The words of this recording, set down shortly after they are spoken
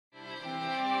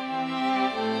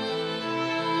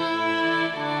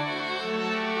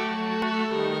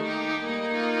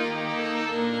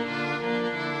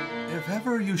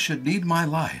you should need my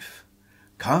life,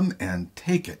 come and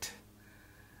take it.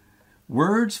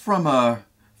 Words from a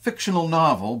fictional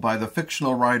novel by the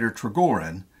fictional writer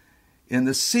Trigorin in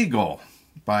The Seagull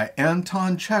by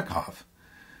Anton Chekhov.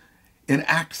 In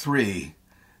Act 3,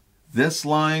 this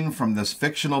line from this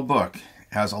fictional book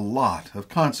has a lot of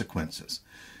consequences.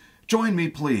 Join me,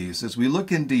 please, as we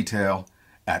look in detail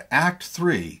at Act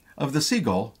 3 of The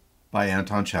Seagull by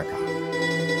Anton Chekhov.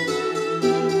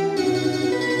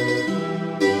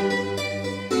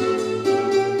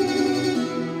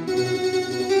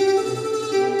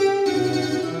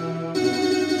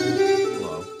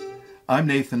 I'm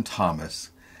Nathan Thomas,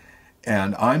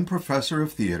 and I'm professor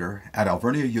of theater at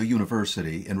Alvernia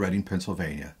University in Reading,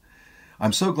 Pennsylvania.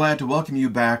 I'm so glad to welcome you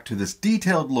back to this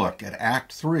detailed look at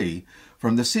Act 3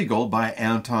 from The Seagull by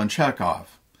Anton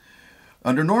Chekhov.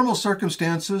 Under normal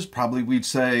circumstances, probably we'd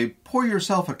say, pour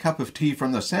yourself a cup of tea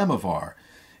from the samovar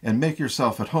and make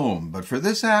yourself at home. But for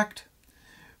this act,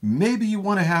 maybe you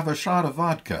want to have a shot of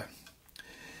vodka.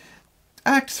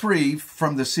 Act 3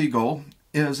 from The Seagull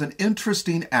is an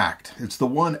interesting act. It's the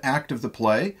one act of the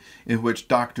play in which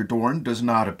Dr. Dorn does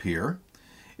not appear.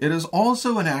 It is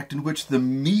also an act in which the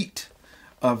meat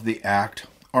of the act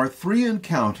are three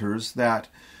encounters that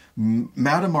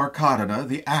Madame Arkadina,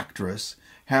 the actress,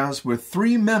 has with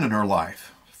three men in her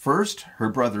life. First, her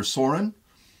brother Soren,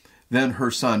 then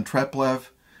her son Treplev,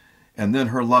 and then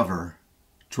her lover,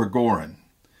 Trigorin.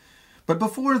 But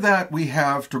before that, we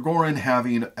have Trigorin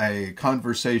having a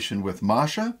conversation with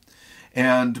Masha,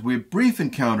 and we have a brief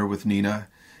encounter with Nina,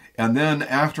 and then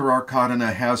after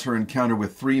Arkadina has her encounter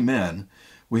with three men,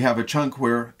 we have a chunk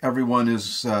where everyone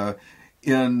is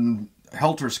in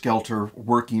helter-skelter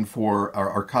working for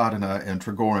Arkadina and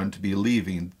Trigorin to be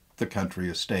leaving the country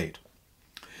estate.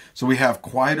 So we have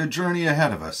quite a journey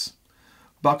ahead of us.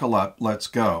 Buckle up, let's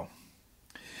go.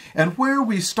 And where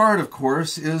we start, of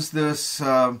course, is this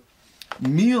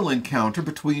meal encounter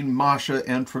between Masha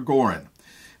and Trigorin.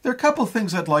 There are a couple of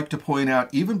things I'd like to point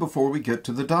out even before we get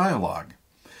to the dialogue.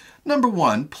 Number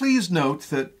one, please note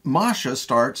that Masha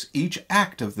starts each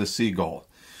act of The Seagull.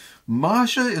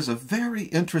 Masha is a very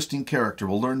interesting character.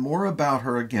 We'll learn more about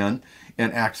her again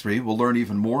in Act 3. We'll learn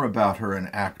even more about her in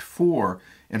Act 4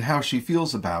 and how she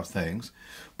feels about things.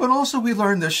 But also we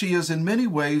learn that she is in many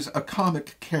ways a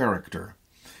comic character.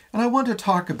 And I want to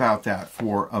talk about that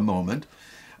for a moment.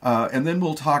 And then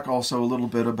we'll talk also a little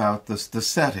bit about the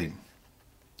setting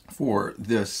for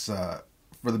this,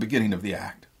 for the beginning of the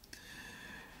act.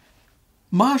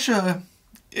 Masha,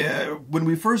 when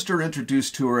we first are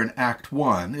introduced to her in Act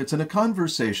 1, it's in a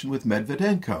conversation with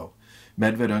Medvedenko.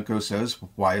 Medvedenko says,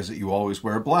 "Why is it you always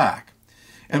wear black?"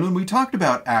 And when we talked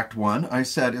about Act 1, I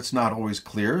said it's not always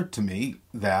clear to me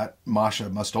that Masha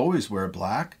must always wear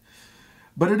black,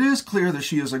 but it is clear that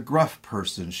she is a gruff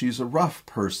person. She's a rough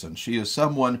person. She is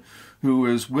someone who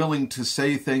is willing to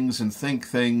say things and think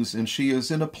things, and she is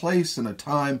in a place and a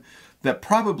time that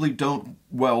probably don't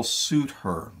well suit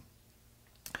her.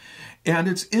 And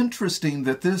it's interesting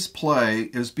that this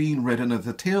play is being written at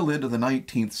the tail end of the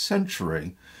 19th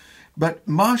century, but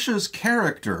Masha's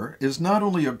character is not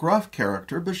only a gruff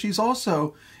character, but she's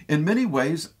also, in many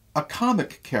ways, a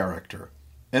comic character,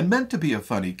 and meant to be a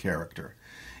funny character.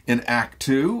 In Act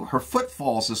 2, her foot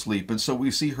falls asleep, and so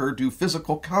we see her do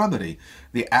physical comedy.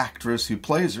 The actress who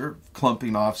plays her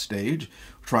clumping off stage,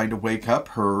 trying to wake up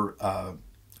her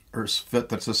foot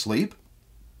that's asleep.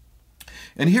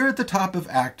 And here at the top of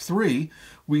Act 3,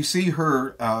 we see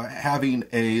her having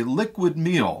a liquid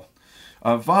meal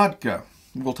of vodka.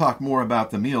 We'll talk more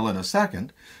about the meal in a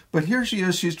second. But here she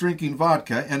is, she's drinking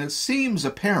vodka, and it seems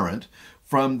apparent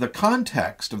from the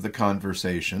context of the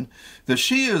conversation that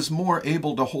she is more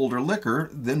able to hold her liquor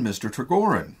than Mr.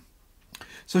 Trigorin.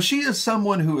 So she is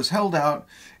someone who is held out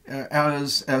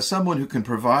as someone who can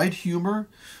provide humor,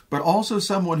 but also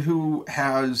someone who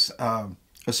has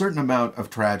a certain amount of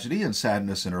tragedy and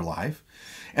sadness in her life.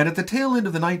 And at the tail end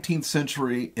of the 19th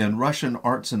century in Russian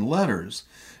arts and letters,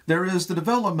 there is the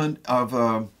development of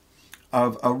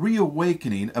a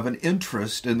reawakening of an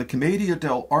interest in the commedia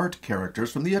dell'arte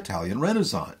characters from the Italian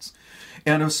Renaissance,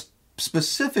 and a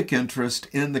specific interest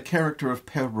in the character of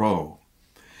Perrault.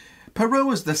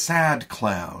 Perrault is the sad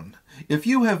clown. If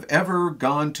you have ever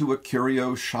gone to a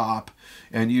curio shop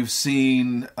and you've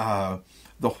seen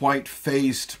the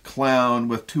white-faced clown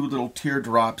with two little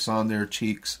teardrops on their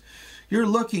cheeks, you're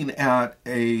looking at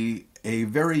a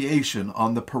variation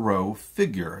on the Perrault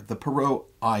figure, the Perrault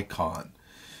icon,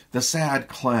 the sad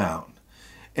clown.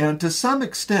 And to some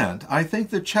extent, I think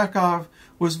that Chekhov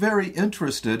was very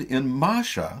interested in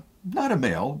Masha, not a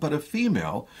male, but a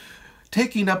female,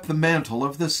 taking up the mantle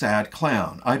of the sad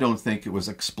clown. I don't think it was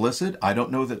explicit. I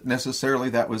don't know that necessarily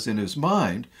that was in his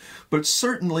mind, but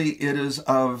certainly it is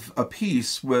of a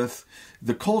piece with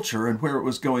the culture and where it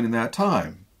was going in that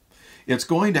time. It's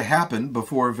going to happen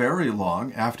before very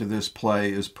long, after this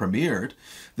play is premiered,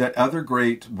 that other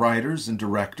great writers and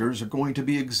directors are going to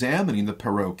be examining the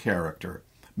Perrault character.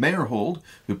 Meyerhold,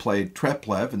 who played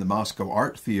Treplev in the Moscow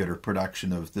Art Theater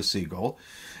production of The Seagull,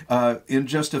 in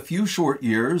just a few short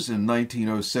years, in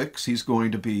 1906, he's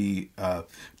going to be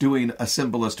doing a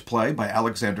symbolist play by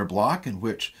Alexander Blok, in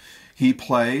which he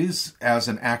plays, as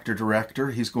an actor-director,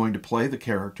 he's going to play the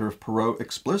character of Perrault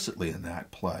explicitly in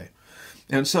that play.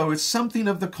 And so it's something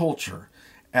of the culture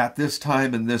at this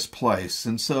time in this place.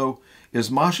 And so is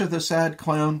Masha the sad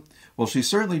clown? Well, she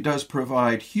certainly does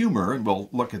provide humor, and we'll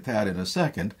look at that in a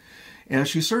second. And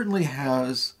she certainly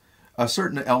has a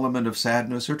certain element of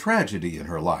sadness or tragedy in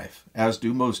her life, as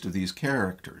do most of these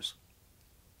characters.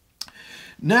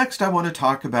 Next, I want to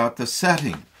talk about the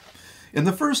setting. In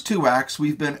the first two acts,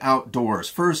 we've been outdoors.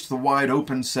 First, the wide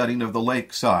open setting of the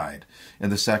lakeside. In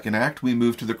the second act, we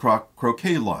moved to the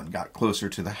croquet lawn, got closer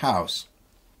to the house.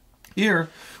 Here,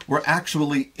 we're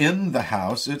actually in the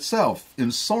house itself,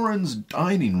 in Soren's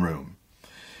dining room.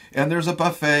 And there's a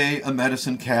buffet, a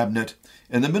medicine cabinet.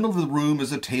 In the middle of the room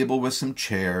is a table with some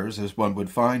chairs, as one would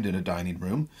find in a dining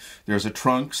room. There's a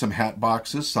trunk, some hat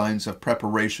boxes, signs of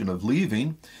preparation of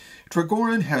leaving.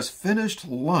 Trigorin has finished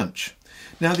lunch.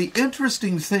 Now, the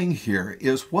interesting thing here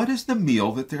is, what is the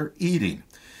meal that they're eating?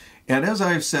 And as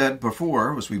I've said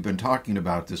before, as we've been talking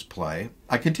about this play,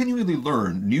 I continually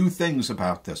learn new things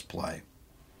about this play.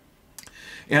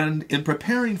 And in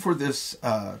preparing for this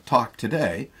talk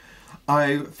today,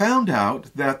 I found out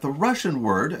that the Russian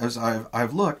word, as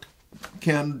I've looked,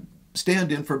 can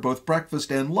stand in for both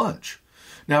breakfast and lunch.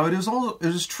 Now, it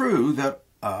is true that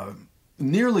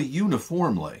nearly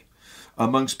uniformly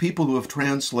amongst people who have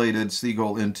translated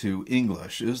Seagull into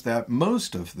English is that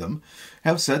most of them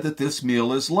have said that this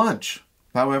meal is lunch.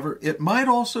 However, it might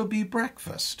also be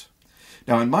breakfast.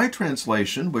 Now, in my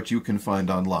translation, which you can find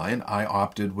online, I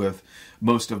opted with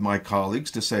most of my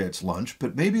colleagues to say it's lunch,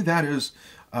 but maybe that is,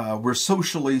 we're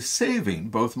socially saving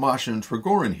both Masha and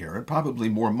Trigorin here, and probably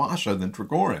more Masha than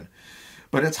Trigorin.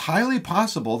 But it's highly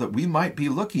possible that we might be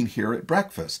looking here at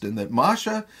breakfast, and that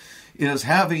Masha is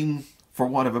having, for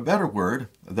want of a better word,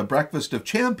 the breakfast of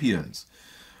champions.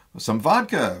 Some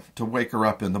vodka to wake her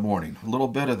up in the morning. A little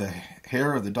bit of the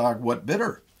hair of the dog what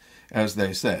bitter, as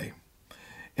they say.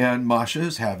 And Masha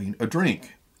is having a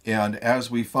drink. And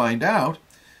as we find out,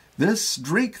 this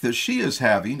drink that she is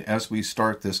having as we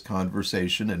start this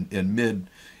conversation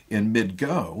in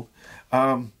mid-go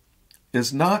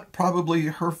is not probably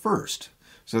her first.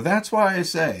 So that's why I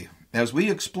say, as we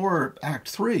explore Act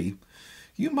 3,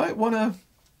 you might want to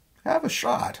have a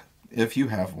shot if you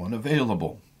have one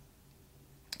available.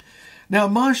 Now,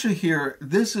 Masha here,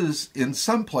 this is in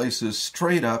some places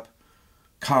straight up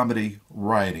comedy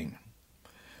writing.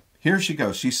 Here she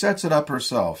goes. She sets it up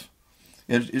herself.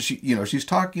 And she's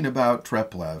talking about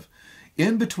Treplev.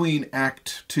 In between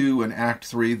Act 2 and Act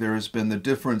 3, there has been the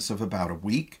difference of about a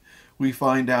week. We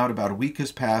find out about a week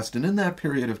has passed, and in that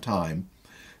period of time,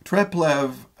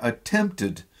 Treplev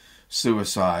attempted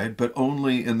suicide, but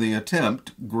only in the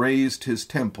attempt grazed his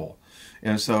temple.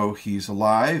 And so he's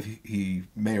alive. He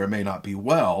may or may not be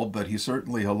well, but he's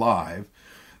certainly alive,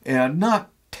 and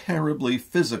not terribly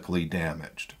physically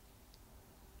damaged.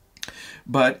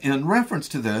 But in reference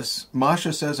to this,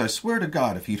 Masha says, I swear to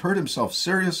God, if he'd hurt himself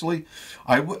seriously,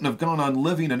 I wouldn't have gone on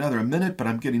living another minute, but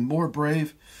I'm getting more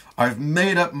brave. I've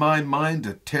made up my mind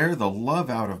to tear the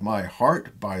love out of my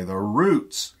heart by the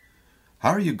roots. How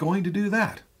are you going to do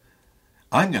that?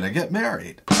 I'm going to get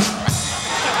married.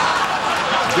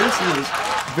 This is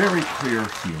very clear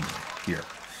humor here.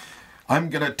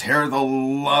 I'm going to tear the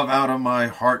love out of my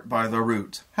heart by the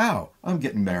roots. How? I'm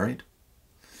getting married.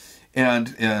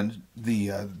 And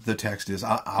the text is,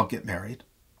 I'll get married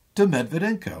to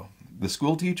Medvedenko. The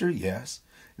school teacher, yes.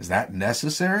 Is that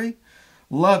necessary?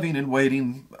 Loving and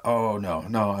waiting, oh, no,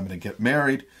 I'm going to get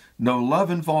married. No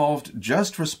love involved,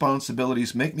 just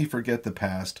responsibilities make me forget the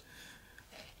past.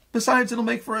 Besides, it'll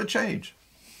make for a change.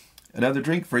 Another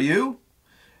drink for you?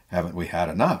 Haven't we had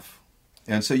enough?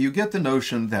 And so you get the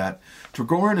notion that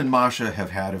Trigorin and Masha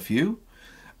have had a few.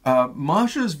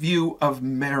 Masha's view of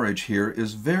marriage here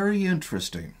is very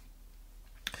interesting.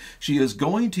 She is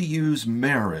going to use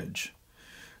marriage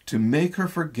to make her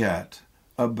forget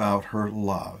about her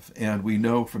love. And we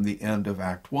know from the end of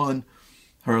Act 1,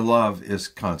 her love is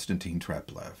Konstantin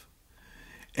Treplev.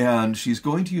 And she's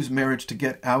going to use marriage to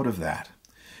get out of that.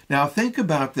 Now think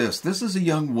about this. This is a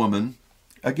young woman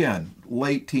Again,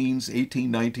 late teens,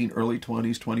 18, 19, early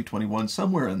 20s, 20, 21,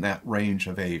 somewhere in that range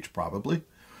of age probably.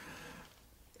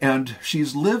 And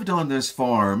she's lived on this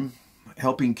farm,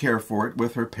 helping care for it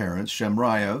with her parents,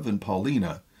 Shemrayev and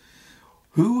Paulina.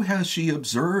 Who has she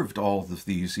observed all of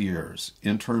these years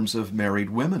in terms of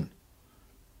married women?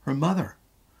 Her mother.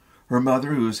 Her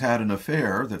mother, who has had an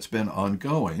affair that's been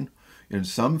ongoing in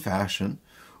some fashion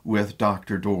with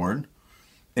Dr. Dorn.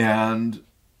 And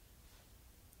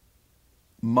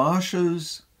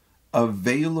Masha's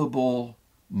available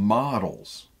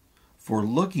models for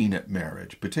looking at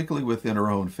marriage, particularly within her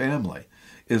own family,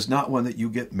 is not one that you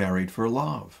get married for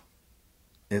love.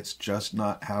 It's just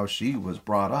not how she was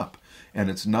brought up. And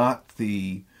it's not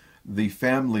the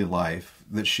family life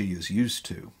that she is used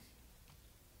to.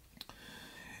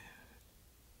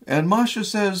 And Masha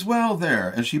says, well, there.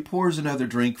 And she pours another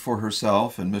drink for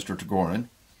herself and Mr. Trigorin.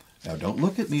 Now, don't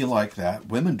look at me like that.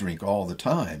 Women drink all the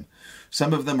time.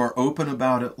 Some of them are open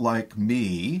about it like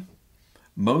me.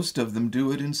 Most of them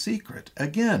do it in secret.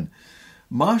 Again,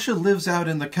 Masha lives out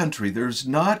in the country. There's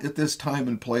not at this time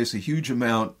and place a huge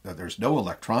amount, there's no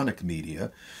electronic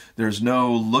media. There's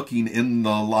no looking in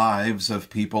the lives of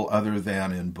people other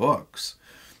than in books.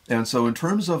 And so in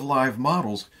terms of live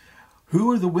models,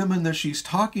 who are the women that she's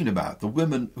talking about? The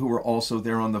women who are also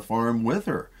there on the farm with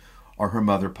her are her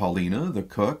mother Paulina, the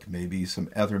cook, maybe some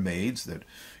other maids that,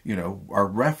 are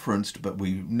referenced, but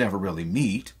we never really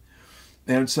meet.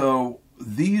 And so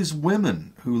these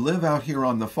women who live out here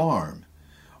on the farm,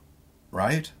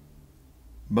 right?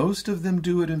 Most of them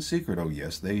do it in secret. Oh,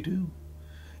 yes, they do.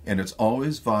 And it's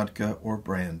always vodka or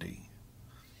brandy.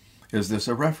 Is this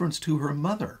a reference to her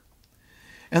mother?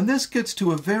 And this gets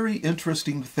to a very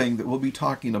interesting thing that we'll be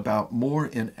talking about more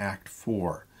in Act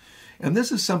 4. And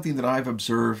this is something that I've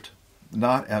observed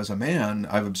not as a man.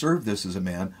 I've observed this as a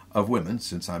man of women,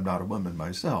 since I'm not a woman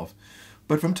myself.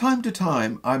 But from time to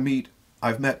time,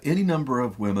 I've met any number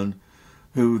of women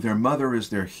who their mother is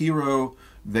their hero.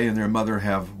 They and their mother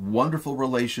have wonderful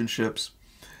relationships.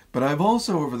 But I've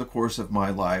also, over the course of my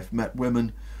life, met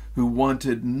women who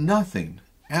wanted nothing,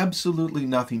 absolutely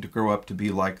nothing, to grow up to be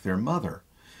like their mother.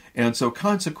 And so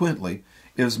consequently,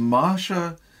 is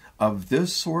Masha of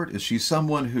this sort? Is she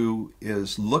someone who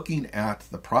is looking at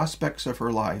the prospects of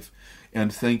her life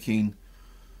and thinking,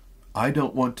 I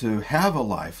don't want to have a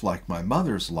life like my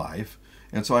mother's life,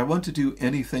 and so I want to do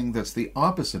anything that's the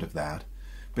opposite of that?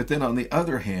 But then on the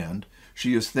other hand,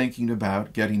 she is thinking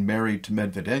about getting married to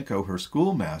Medvedenko, her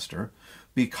schoolmaster,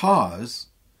 because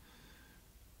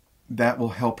that will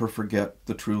help her forget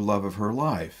the true love of her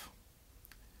life.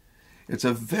 It's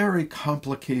a very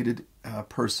complicated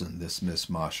person, this Miss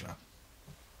Masha.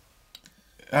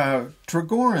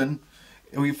 Trigorin,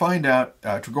 we find out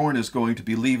Trigorin is going to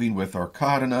be leaving with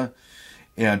Arkadina,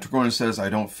 and Trigorin says, I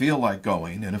don't feel like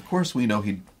going. And of course we know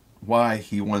why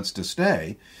he wants to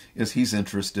stay is he's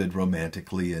interested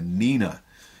romantically in Nina.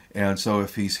 And so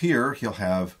if he's here, he'll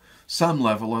have some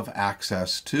level of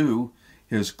access to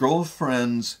his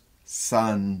girlfriend's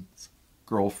son's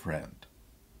girlfriend.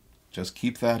 Just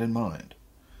keep that in mind.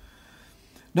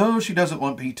 No, she doesn't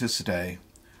want me to stay.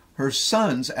 Her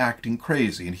son's acting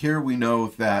crazy. And here we know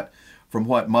that from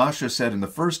what Masha said in the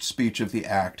first speech of the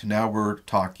act, now we're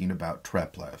talking about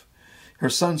Treplev. Her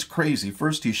son's crazy.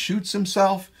 First he shoots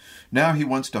himself. Now he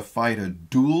wants to fight a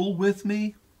duel with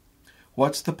me.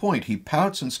 What's the point? He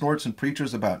pouts and snorts and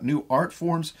preaches about new art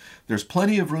forms. There's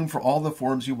plenty of room for all the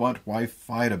forms you want. Why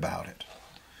fight about it?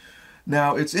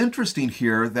 Now, it's interesting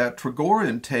here that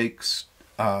Trigorin takes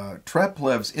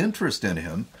Treplev's interest in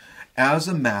him as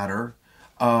a matter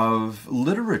of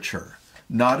literature,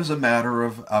 not as a matter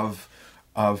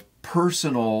of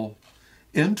personal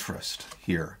interest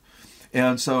here.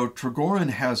 And so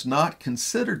Trigorin has not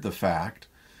considered the fact,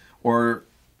 or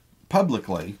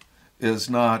publicly is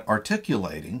not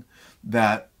articulating,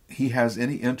 that he has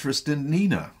any interest in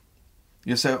Nina.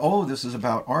 You say, oh, this is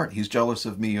about art. He's jealous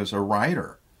of me as a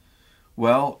writer.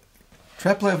 Well,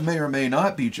 Treplev may or may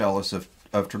not be jealous of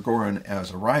Trigorin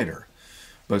as a writer,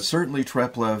 but certainly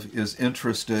Treplev is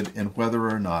interested in whether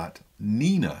or not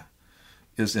Nina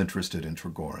is interested in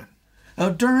Trigorin. Now,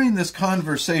 during this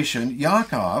conversation,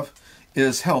 Yakov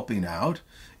is helping out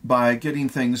by getting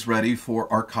things ready for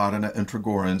Arkadina and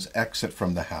Trigorin's exit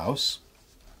from the house.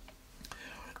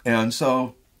 And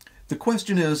so the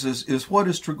question is what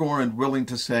is Trigorin willing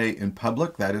to say in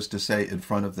public, that is to say in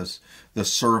front of the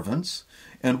servants,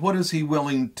 and what is he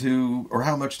willing to, or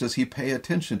how much does he pay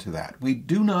attention to that? We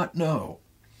do not know.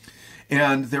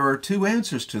 And there are two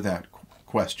answers to that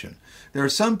question. There are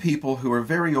some people who are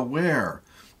very aware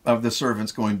of the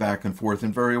servants going back and forth,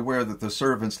 and very aware that the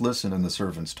servants listen and the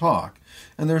servants talk.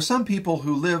 And there are some people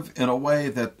who live in a way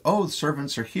that, oh, the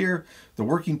servants are here, the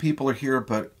working people are here,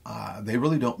 but they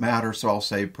really don't matter, so I'll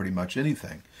say pretty much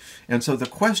anything. And so the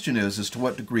question is as to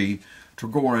what degree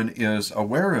Trigorin is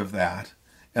aware of that,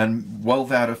 and will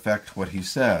that affect what he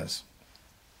says?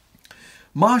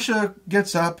 Masha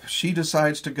gets up. She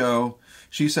decides to go.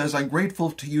 She says, I'm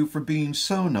grateful to you for being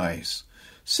so nice.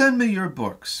 Send me your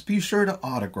books. Be sure to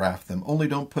autograph them. Only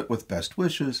don't put with best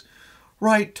wishes.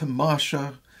 Write to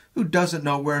Masha, who doesn't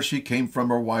know where she came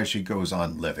from or why she goes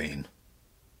on living.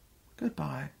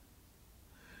 Goodbye.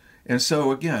 And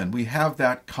so again, we have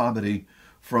that comedy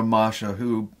from Masha,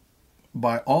 who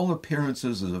by all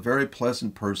appearances is a very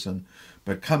pleasant person,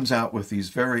 but comes out with these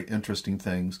very interesting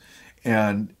things.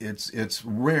 And it's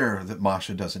rare that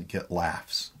Masha doesn't get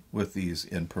laughs with these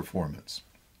in performance.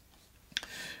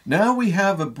 Now we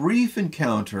have a brief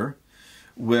encounter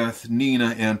with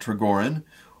Nina and Trigorin,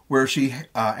 where she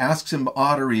asks him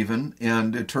odd or even,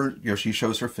 and she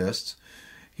shows her fists.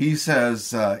 He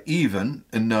says even,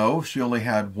 and no, she only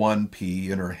had one pea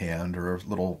in her hand, or a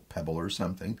little pebble or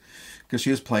something, because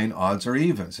she is playing odds or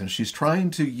evens, and she's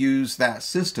trying to use that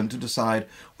system to decide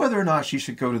whether or not she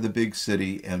should go to the big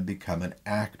city and become an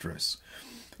actress.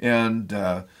 And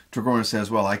Trigorin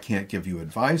says, well, I can't give you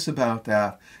advice about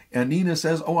that. And Nina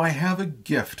says, oh, I have a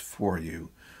gift for you.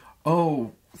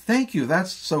 Oh, thank you.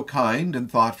 That's so kind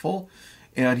and thoughtful.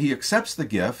 And he accepts the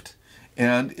gift,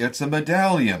 and it's a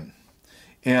medallion.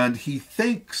 And he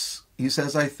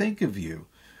says, I think of you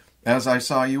as I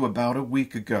saw you about a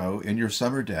week ago in your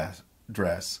summer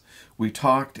dress. We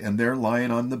talked, and there lying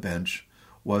on the bench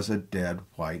was a dead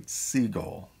white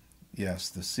seagull. Yes,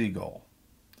 the seagull.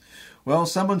 Well,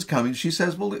 someone's coming. She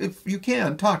says, well, if you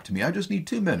can, talk to me. I just need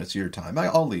 2 minutes of your time.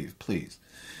 I'll leave, please.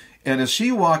 And as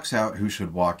she walks out, who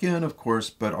should walk in, of course,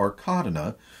 but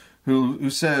Arkadina, who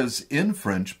says in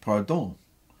French, pardon,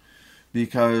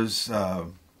 because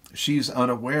she's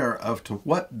unaware of to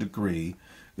what degree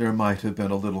there might have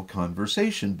been a little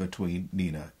conversation between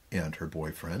Nina and her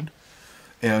boyfriend.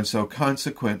 And so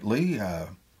consequently,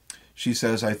 she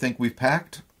says, I think we've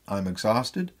packed. I'm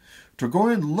exhausted.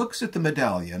 Trigorin looks at the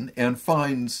medallion and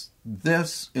finds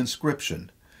this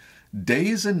inscription,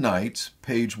 Days and Nights,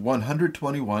 page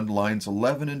 121, lines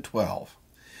 11 and 12.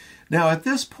 Now, at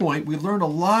this point, we learn a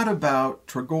lot about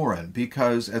Trigorin,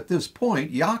 because at this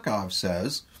point, Yakov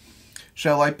says,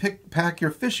 shall I pack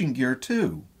your fishing gear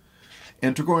too?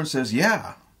 And Trigorin says,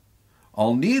 yeah,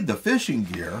 I'll need the fishing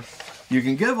gear. You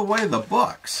can give away the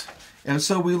books. And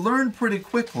so we learn pretty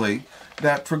quickly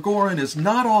that Trigorin is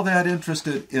not all that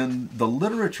interested in the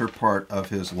literature part of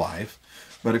his life,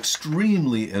 but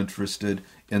extremely interested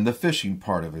in the fishing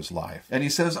part of his life. And he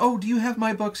says, oh, do you have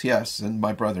my books? Yes, and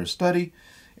my brother's study.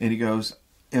 And he goes,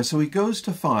 and so he goes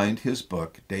to find his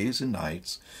book, Days and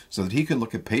Nights, so that he can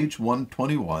look at page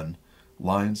 121,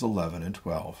 lines 11 and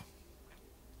 12.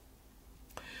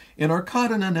 And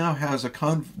Arkadina now has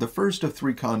the first of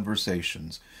 3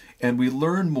 conversations, and we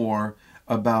learn more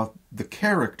about the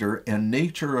character and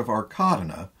nature of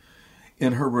Arkadina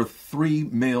in her 3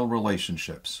 male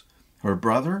relationships: her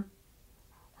brother,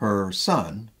 her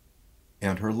son,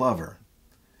 and her lover.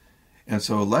 And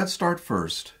so let's start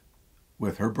first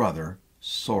with her brother,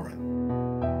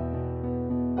 Soren.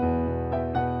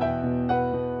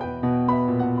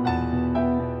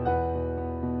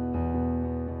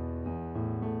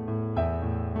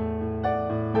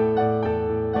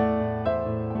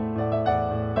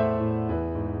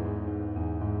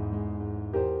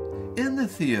 In the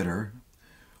theater,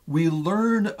 we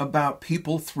learn about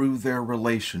people through their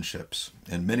relationships.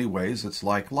 In many ways, it's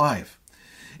like life.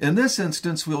 In this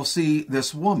instance, we'll see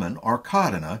this woman,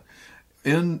 Arkadina,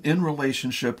 in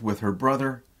relationship with her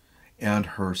brother and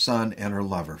her son and her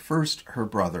lover. First, her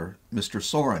brother, Mr.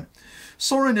 Soren.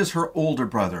 Soren is her older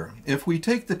brother. If we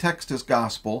take the text as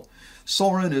gospel,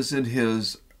 Soren is in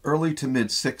his early to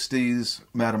mid-60s.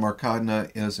 Madame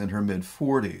Arkadina is in her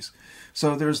mid-40s.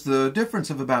 So there's the difference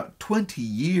of about 20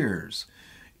 years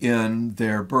in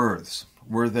their births.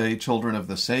 Were they children of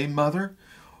the same mother,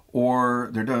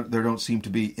 or there don't seem to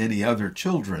be any other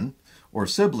children or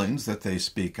siblings that they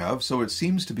speak of, so it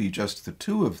seems to be just the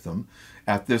 2 of them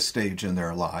at this stage in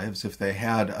their lives. If they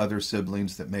had other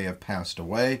siblings that may have passed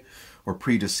away or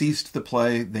predeceased the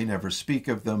play, they never speak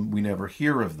of them, we never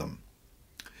hear of them.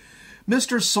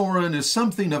 Mr. Soren is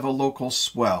something of a local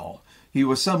swell. He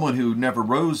was someone who never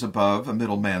rose above a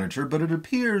middle manager, but it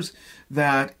appears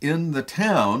that in the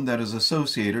town that is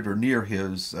associated or near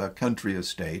his country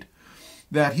estate,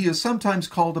 that he is sometimes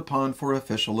called upon for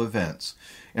official events.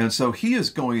 And so he is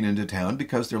going into town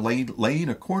because they're laying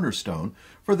a cornerstone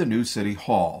for the new city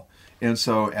hall. And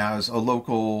so as a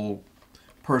local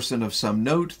person of some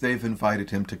note, they've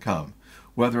invited him to come.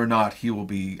 Whether or not he will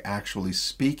be actually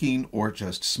speaking or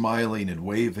just smiling and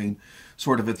waving,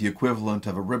 sort of at the equivalent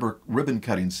of a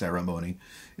ribbon-cutting ceremony,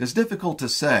 is difficult to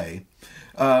say.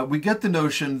 We get the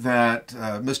notion that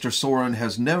Mr. Soren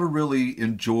has never really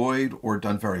enjoyed or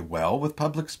done very well with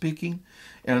public speaking,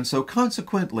 and so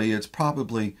consequently it's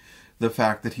probably the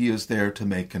fact that he is there to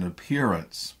make an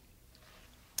appearance.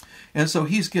 And so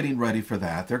he's getting ready for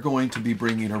that. They're going to be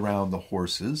bringing around the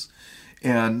horses,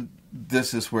 and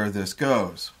this is where this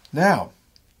goes. Now,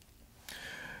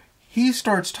 he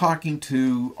starts talking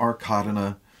to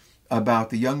Arkadina about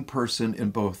the young person in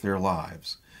both their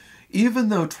lives. Even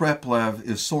though Treplev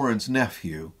is Soren's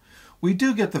nephew, we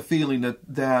do get the feeling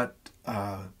that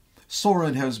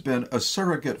Soren has been a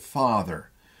surrogate father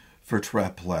for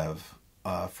Treplev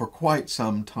for quite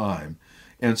some time.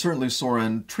 And certainly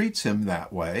Soren treats him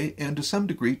that way, and to some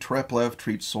degree Treplev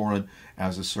treats Soren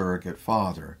as a surrogate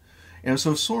father. And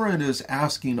so Soren is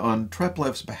asking on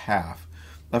Treplev's behalf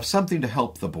of something to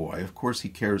help the boy. Of course, he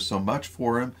cares so much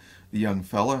for him, the young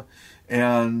fella,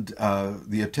 and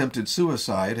the attempted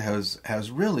suicide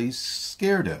has really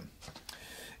scared him.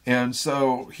 And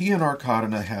so he and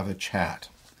Arkadina have a chat.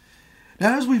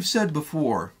 Now, as we've said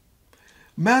before,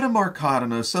 Madame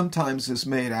Arkadina sometimes is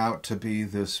made out to be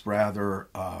this rather,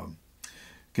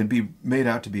 can be made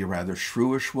out to be a rather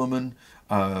shrewish woman.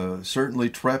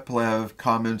 Certainly Treplev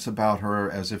comments about her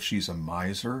as if she's a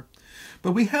miser.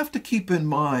 But we have to keep in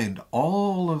mind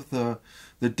all of the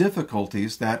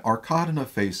difficulties that Arkadina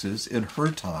faces in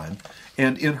her time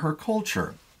and in her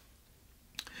culture.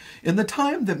 In the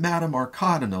time that Madame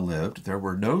Arkadina lived, there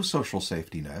were no social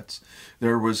safety nets.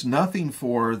 There was nothing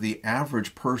for the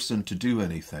average person to do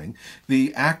anything.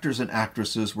 The actors and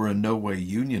actresses were in no way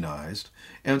unionized.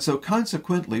 And so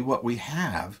consequently, what we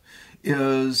have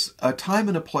is a time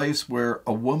and a place where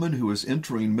a woman who is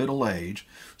entering middle age,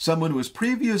 someone who has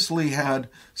previously had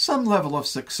some level of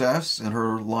success in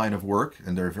her line of work,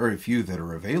 and there are very few that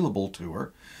are available to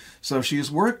her. So she's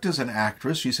worked as an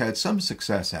actress, she's had some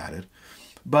success at it,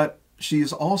 but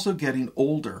she's also getting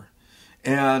older.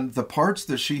 And the parts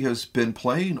that she has been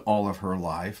playing all of her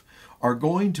life are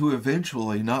going to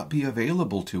eventually not be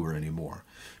available to her anymore.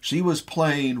 She was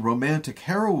playing romantic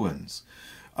heroines,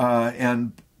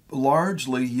 and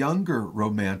largely younger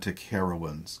romantic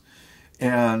heroines.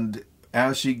 And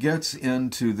as she gets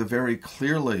into the very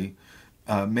clearly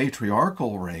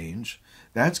matriarchal range,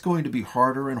 that's going to be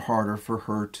harder and harder for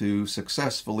her to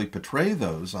successfully portray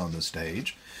those on the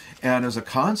stage. And as a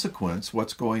consequence,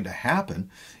 what's going to happen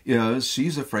is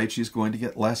she's afraid she's going to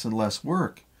get less and less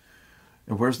work.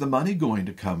 And where's the money going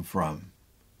to come from?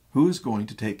 Who is going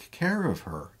to take care of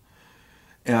her?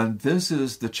 And this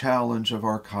is the challenge of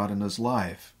Arkadina's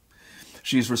life.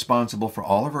 She's responsible for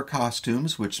all of her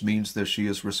costumes, which means that she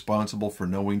is responsible for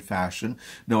knowing fashion,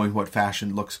 knowing what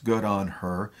fashion looks good on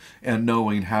her, and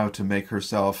knowing how to make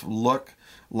herself look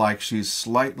like she's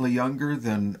slightly younger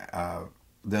than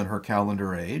her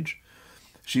calendar age.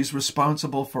 She's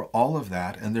responsible for all of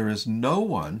that, and there is no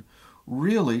one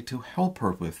really to help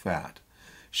her with that.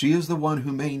 She is the one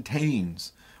who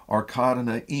maintains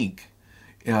Arkadina Inc.,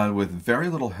 and with very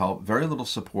little help, very little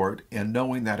support, and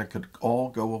knowing that it could all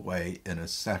go away in a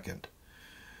second.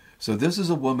 So this is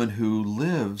a woman who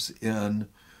lives in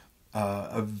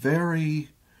a very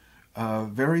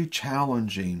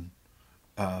challenging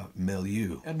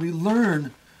milieu. And we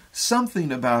learn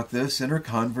something about this in her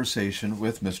conversation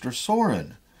with Mr.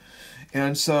 Soren.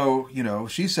 And so,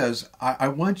 she says, I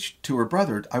want you, to her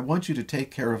brother, I want you to take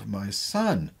care of my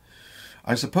son.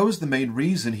 I suppose the main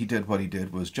reason he did what he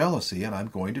did was jealousy, and I'm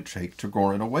going to take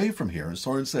Trigorin away from here. And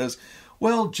Soren says,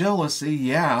 well, jealousy,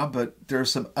 yeah, but there are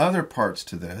some other parts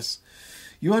to this.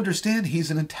 You understand,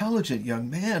 he's an intelligent young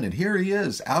man, and here he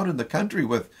is out in the country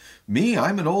with me.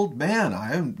 I'm an old man.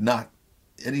 I am not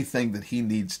anything that he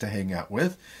needs to hang out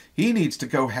with. He needs to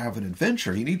go have an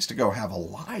adventure. He needs to go have a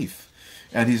life.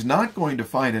 And he's not going to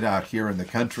find it out here in the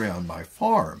country on my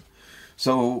farm.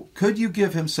 So could you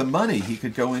give him some money? He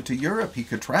could go into Europe. He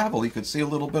could travel. He could see a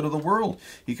little bit of the world.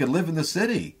 He could live in the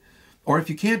city. Or if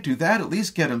you can't do that, at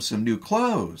least get him some new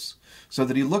clothes so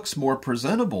that he looks more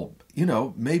presentable.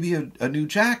 Maybe a new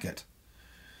jacket.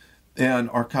 And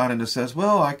Arkadina says,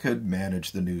 well, I could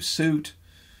manage the new suit.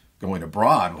 Going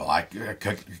abroad, well, I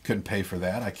couldn't pay for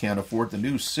that. I can't afford the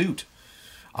new suit.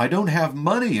 I don't have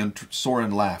money. And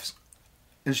Soren laughs.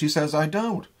 And she says, I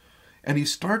don't. And he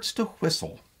starts to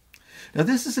whistle. Now,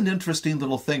 this is an interesting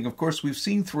little thing. Of course, we've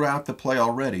seen throughout the play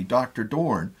already Dr.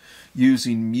 Dorn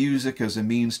using music as a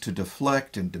means to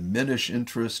deflect and diminish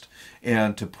interest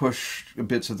and to push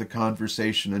bits of the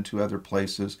conversation into other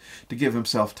places, to give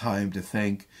himself time to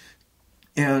think.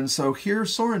 And so here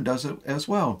Soren does it as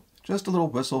well. Just a little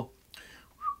whistle.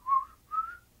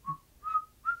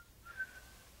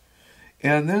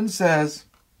 And then says,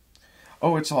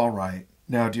 "Oh, it's all right.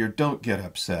 Now, dear, don't get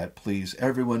upset, please.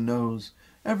 Everyone knows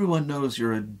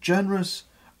you're a generous,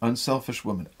 unselfish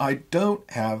woman. I don't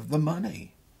have the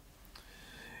money."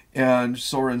 And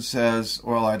Soren says,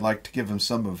 "Well, I'd like to give him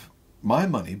some of my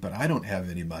money, but I don't have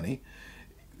any money.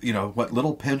 You know, what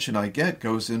little pension I get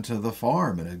goes into the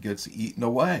farm, and it gets eaten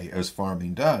away, as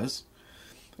farming does."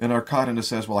 And Arkadina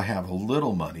says, "Well, I have a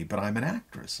little money, but I'm an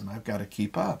actress, and I've got to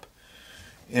keep up."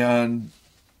 And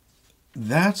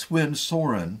that's when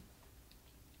Soren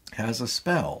has a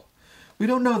spell. We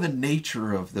don't know the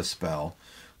nature of the spell,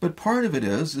 but part of it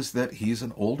is that he's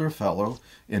an older fellow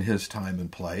in his time and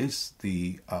place.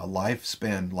 The life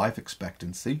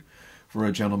expectancy for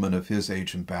a gentleman of his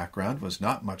age and background was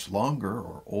not much longer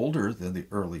or older than the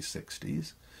early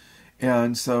 60s.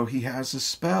 And so he has a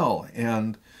spell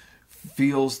and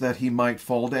feels that he might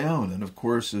fall down. And of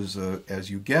course, as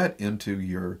you get into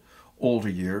your older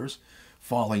years,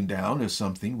 falling down is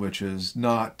something which is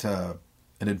not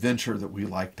an adventure that we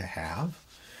like to have.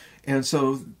 And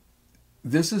so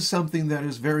this is something that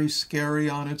is very scary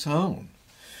on its own.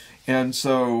 And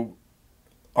so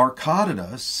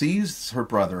Arkadina sees her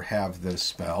brother have this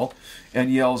spell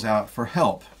and yells out for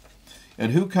help.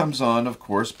 And who comes on, of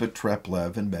course, but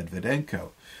Treplev and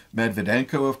Medvedenko.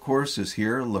 Medvedenko, of course, is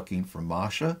here looking for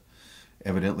Masha.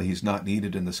 Evidently, he's not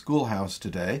needed in the schoolhouse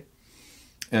today.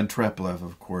 And Treplev,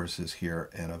 of course, is here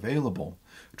and available.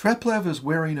 Treplev is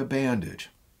wearing a bandage.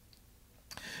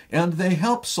 And they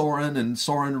help Soren, and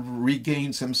Soren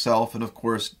regains himself and, of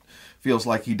course, feels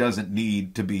like he doesn't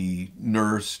need to be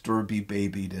nursed or be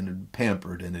babied and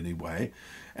pampered in any way,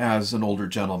 as an older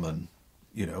gentleman,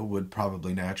 would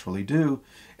probably naturally do.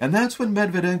 And that's when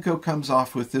Medvedenko comes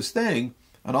off with this thing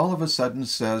and all of a sudden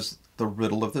says the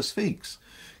riddle of the Sphinx.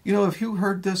 Have you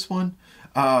heard this one?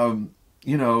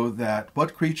 That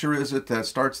what creature is it that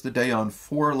starts the day on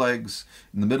 4 legs,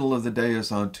 in the middle of the day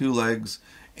is on 2 legs,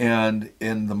 and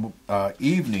in the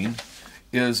evening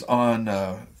is on,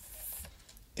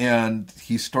 and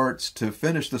he starts to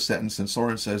finish the sentence, and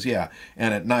Soren says, "Yeah,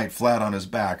 and at night flat on his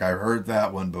back. I've heard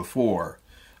that one before.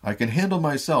 I can handle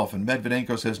myself." And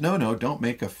Medvedenko says, no, don't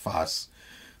make a fuss.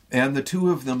 And the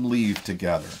two of them leave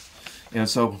together. And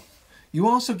so you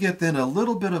also get then a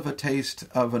little bit of a taste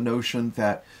of a notion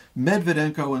that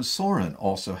Medvedenko and Soren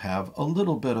also have a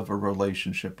little bit of a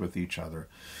relationship with each other,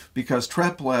 because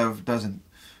Treplev doesn't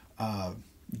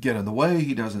get in the way.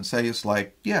 He doesn't say, it's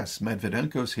like, yes,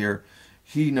 Medvedenko's here.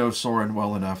 He knows Soren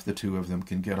well enough. The two of them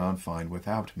can get on fine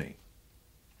without me.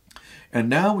 And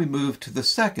now we move to the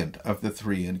second of the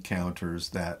 3 encounters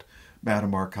that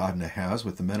Madame Arkadina has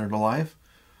with the men in her life.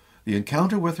 The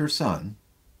encounter with her son,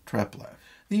 Treplev.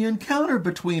 The encounter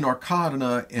between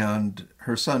Arkadina and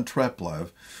her son Treplev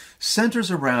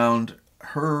centers around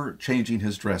her changing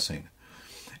his dressing.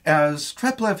 As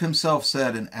Treplev himself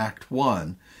said in Act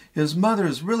 1, his mother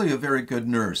is really a very good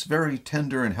nurse, very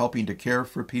tender and helping to care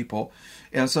for people.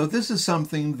 And so this is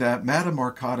something that Madame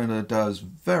Arkadina does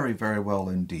very, very well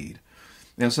indeed.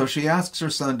 And so she asks her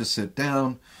son to sit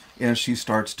down, and she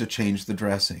starts to change the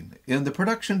dressing. In the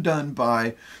production done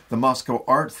by the Moscow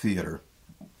Art Theater,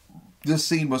 this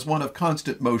scene was one of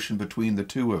constant motion between the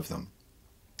two of them,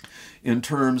 in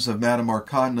terms of Madame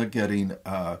Arkadina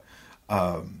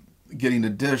getting a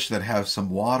dish that has some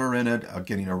water in it,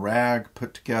 getting a rag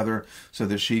put together so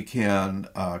that she can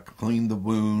clean the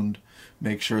wound,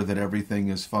 make sure that everything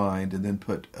is fine, and then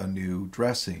put a new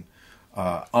dressing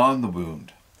on the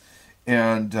wound.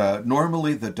 And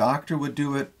normally the doctor would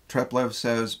do it, Treplev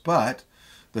says, but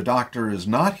the doctor is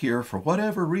not here for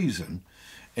whatever reason,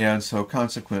 and so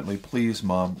consequently, please,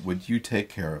 Mom, would you take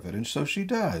care of it? And so she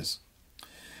does.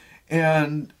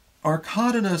 And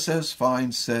Arkadina says,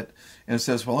 fine, sit, and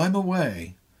says, well, I'm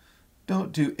away.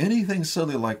 Don't do anything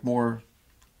silly like more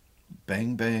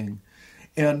bang, bang.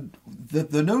 And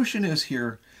the notion is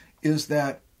here is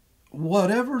that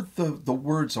whatever the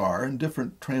words are, and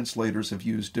different translators have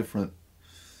used different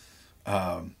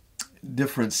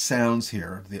sounds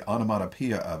here, the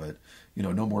onomatopoeia of it,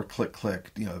 no more click,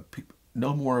 click,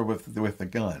 no more with the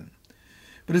gun.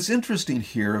 But it's interesting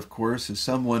here, of course, as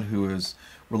someone who is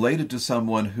related to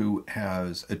someone who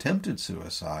has attempted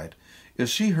suicide, is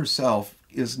she herself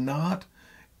is not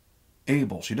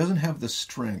able, she doesn't have the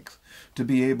strength to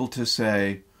be able to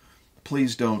say,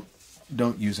 please don't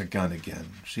don't use a gun again.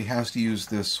 She has to use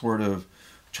this sort of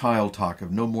child talk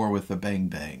of no more with the bang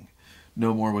bang,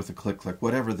 no more with the click click,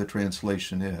 whatever the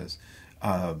translation is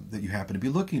that you happen to be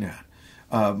looking at.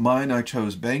 Mine, I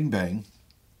chose bang bang,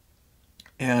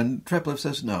 and Treplev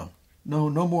says no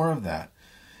more of that.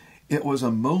 It was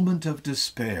a moment of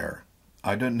despair.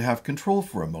 I didn't have control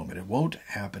for a moment. It won't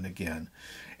happen again.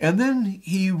 And then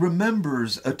he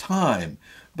remembers a time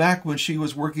back when she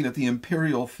was working at the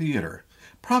Imperial Theater,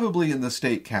 probably in the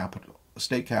state capital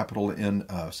in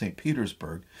St.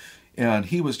 Petersburg, and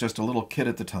he was just a little kid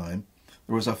at the time.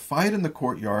 There was a fight in the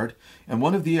courtyard, and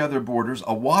one of the other boarders,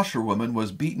 a washerwoman,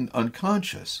 was beaten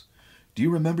unconscious. Do you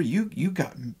remember? You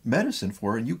got medicine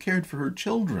for her, and you cared for her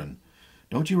children.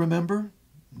 Don't you remember?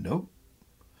 Nope.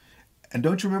 And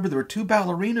don't you remember there were two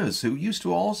ballerinas who used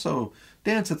to also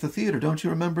dance at the theater? Don't you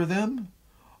remember them?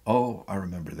 Oh, I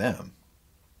remember them.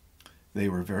 They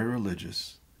were very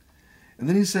religious. And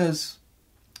then he says,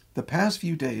 the past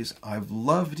few days I've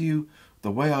loved you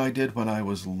the way I did when I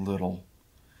was little.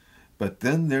 But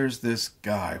then there's this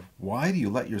guy. Why do you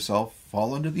let yourself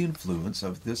fall under the influence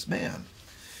of this man?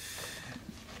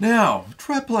 Now,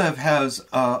 Treplev has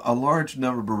a large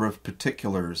number of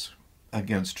particulars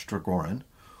against Trigorin.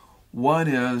 One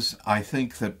is, I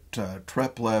think that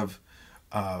Treplev,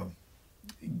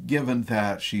 given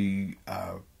that she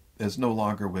is no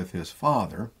longer with his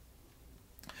father,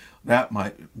 that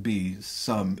might be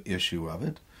some issue of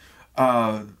it.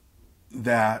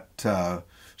 That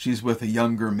she's with a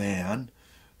younger man,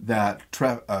 that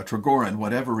Trigorin,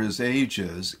 whatever his age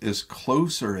is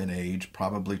closer in age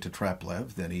probably to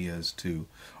Treplev than he is to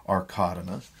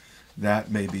Arkadina.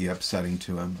 That may be upsetting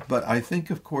to him. But I think,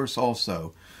 of course,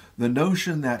 also the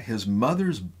notion that his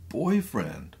mother's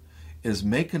boyfriend is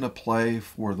making a play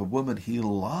for the woman he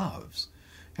loves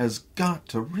has got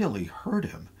to really hurt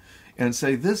him. And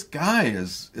say, this guy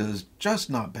is just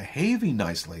not behaving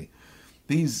nicely.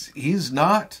 He's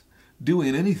not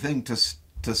doing anything to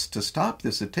stop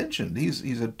this attention.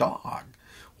 He's a dog.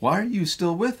 Why are you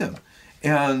still with him?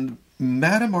 And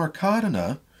Madame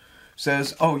Arkadina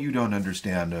says, oh, you don't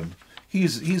understand him.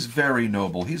 He's very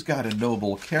noble. He's got a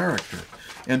noble character.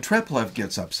 And Treplev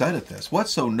gets upset at this.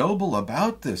 What's so noble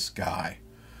about this guy?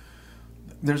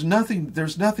 There's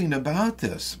nothing about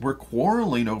this. We're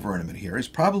quarreling over him here. He's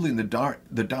probably in the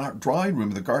drawing room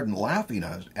of the garden laughing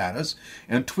at us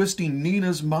and twisting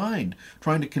Nina's mind,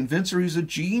 trying to convince her he's a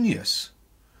genius.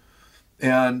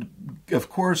 And, of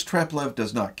course, Treplev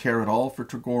does not care at all for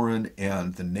Trigorin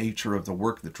and the nature of the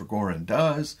work that Trigorin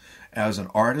does as an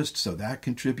artist, so that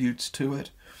contributes to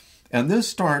it. And this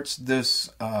starts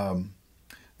this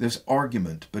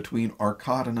argument between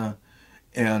Arkadina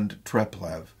and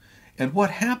Treplev. And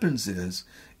what happens is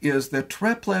that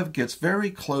Treplev gets very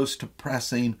close to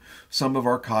pressing some of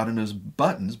Arkadina's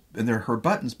buttons, and they're her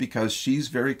buttons because she's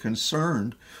very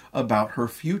concerned about her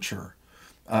future.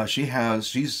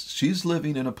 She's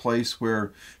living in a place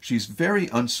where she's very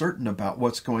uncertain about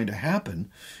what's going to happen.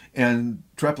 And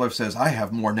Treplev says, I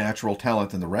have more natural talent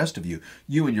than the rest of you.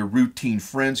 You and your routine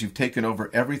friends, you've taken over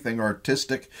everything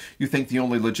artistic. You think the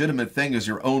only legitimate thing is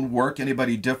your own work.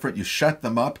 Anybody different, you shut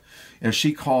them up. And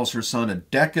she calls her son a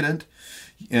decadent.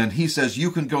 And he says,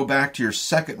 you can go back to your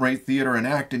second-rate theater and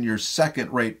act in your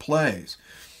second-rate plays.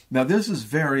 Now, this is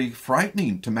very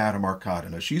frightening to Madame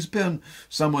Arkadina. She's been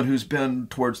someone who's been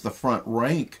towards the front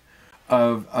rank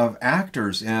of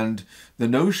actors, and the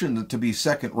notion that to be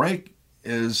second-rate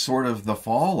is sort of the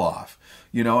fall-off.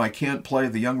 You know, I can't play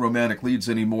the young romantic leads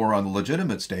anymore on the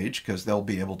legitimate stage because they'll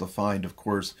be able to find, of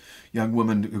course, young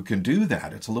women who can do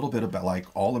that. It's a little bit about like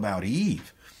All About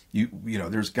Eve. You know,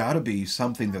 there's got to be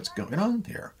something that's going on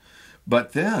there.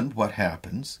 But then what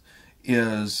happens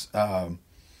is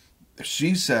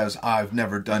she says, I've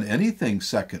never done anything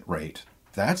second-rate.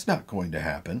 That's not going to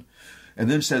happen. And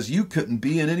then says, you couldn't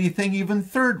be in anything even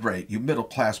third-rate, you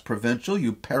middle-class provincial,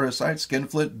 you parasite,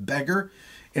 skinflint, beggar.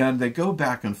 And they go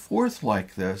back and forth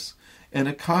like this, and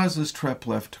it causes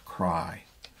Treplev to cry.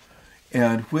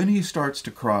 And when he starts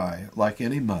to cry, like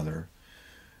any mother,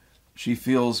 she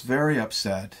feels very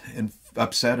upset and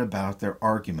upset about their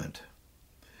argument.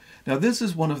 Now, this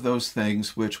is one of those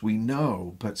things which we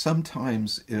know, but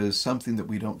sometimes is something that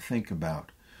we don't think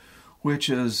about, which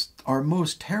is our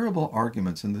most terrible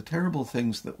arguments and the terrible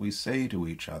things that we say to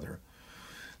each other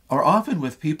are often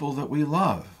with people that we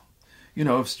love. You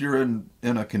know, if you're in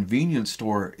a convenience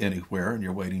store anywhere and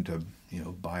you're waiting to,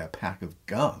 buy a pack of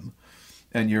gum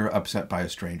and you're upset by a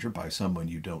stranger, by someone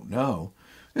you don't know,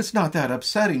 it's not that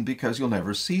upsetting because you'll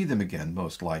never see them again,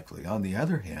 most likely. On the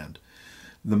other hand,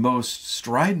 the most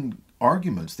strident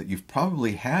arguments that you've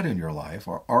probably had in your life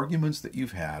are arguments that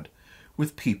you've had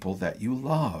with people that you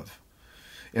love.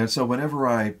 And so whenever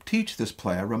I teach this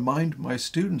play, I remind my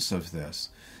students of this,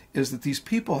 is that these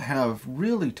people have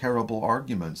really terrible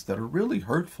arguments that are really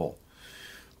hurtful,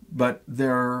 but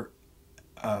they're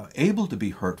able to be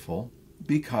hurtful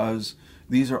because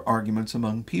these are arguments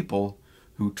among people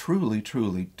who truly,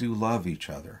 truly do love each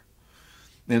other.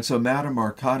 And so Madame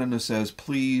Arkadina says,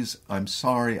 please, I'm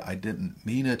sorry, I didn't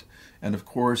mean it. And of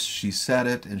course she said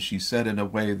it, and she said it in a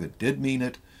way that did mean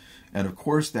it. And of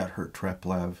course that hurt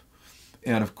Treplev.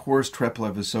 And of course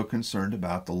Treplev is so concerned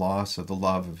about the loss of the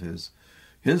love of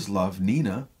his love,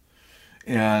 Nina,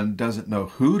 and doesn't know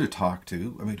who to talk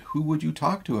to. I mean, who would you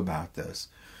talk to about this?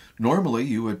 Normally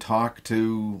you would talk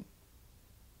to,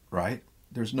 right?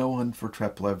 There's no one for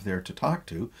Treplev there to talk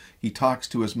to. He talks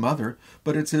to his mother,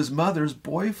 but it's his mother's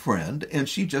boyfriend, and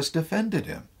she just defended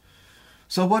him.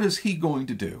 So what is he going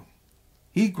to do?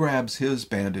 He grabs his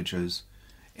bandages,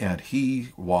 and he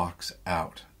walks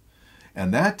out.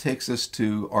 And that takes us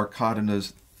to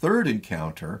Arkadina's third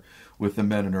encounter with the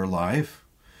men in her life.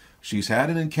 She's had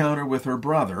an encounter with her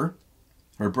brother.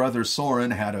 Her brother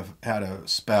Soren had a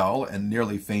spell and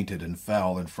nearly fainted and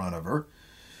fell in front of her.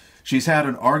 She's had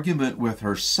an argument with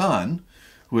her son,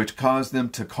 which caused them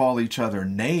to call each other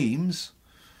names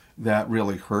that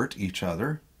really hurt each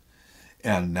other.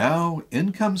 And now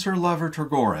in comes her lover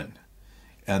Trigorin.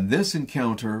 And this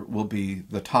encounter will be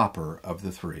the topper of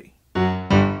the three.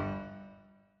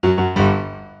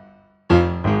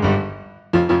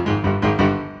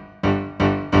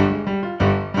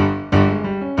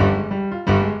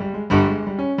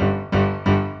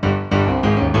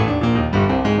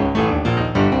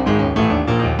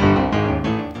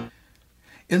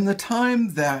 In the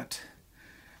time that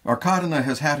Arkadina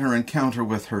has had her encounter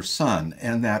with her son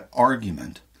and that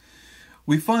argument,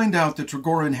 we find out that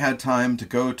Trigorin had time to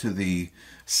go to the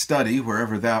study,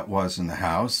 wherever that was in the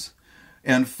house,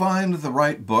 and find the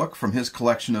right book from his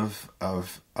collection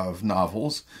of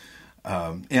novels,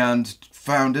 and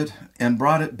found it and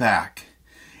brought it back.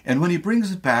 And when he brings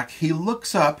it back, he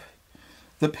looks up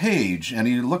the page and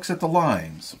he looks at the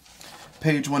lines.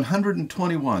 Page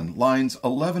 121, lines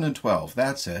 11 and 12,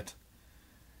 that's it.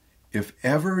 If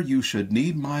ever you should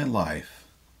need my life,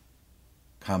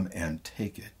 come and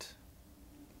take it.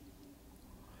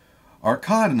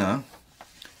 Arkadina,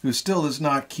 who still is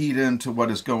not keyed into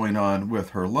what is going on with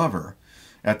her lover,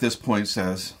 at this point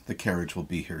says, the carriage will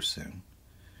be here soon.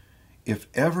 If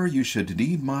ever you should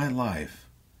need my life,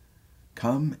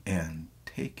 come and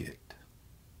take it.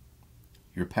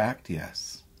 You're packed?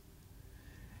 Yes.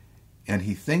 And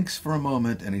he thinks for a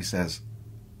moment and he says,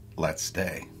 let's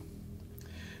stay.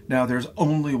 Now, there's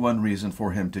only one reason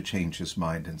for him to change his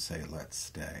mind and say, let's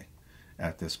stay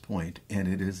at this point, and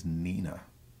it is Nina.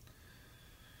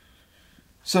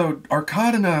 So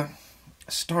Arkadina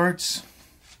starts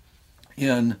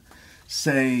in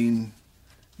saying,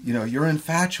 you know, you're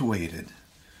infatuated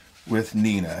with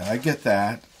Nina. I get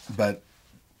that, but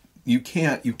you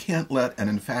can't let an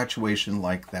infatuation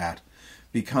like that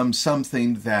become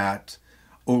something that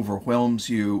overwhelms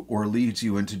you or leads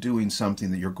you into doing something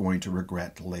that you're going to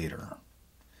regret later.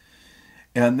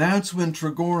 And that's when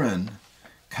Trigorin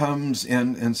comes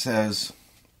in and says,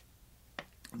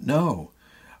 no,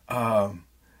 I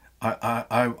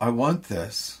want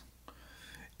this.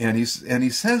 And he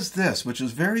says this, which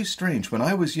is very strange. When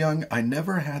I was young, I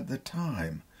never had the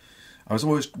time. I was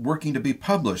always working to be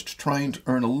published, trying to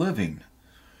earn a living.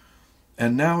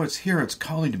 And now it's here, it's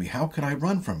calling to me. How can I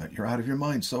run from it? You're out of your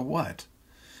mind, so what?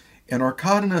 And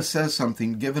Arkadina says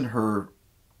something, given her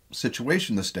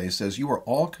situation this day, says, you are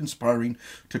all conspiring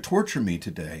to torture me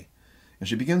today. And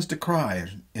she begins to cry,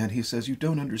 and he says, you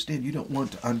don't understand, you don't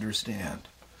want to understand.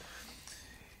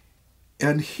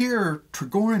 And here,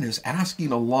 Trigorin is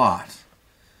asking a lot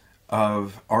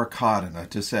of Arkadina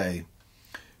to say,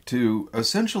 to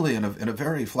essentially in a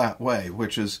very flat way,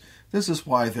 which is, this is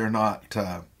why they're not,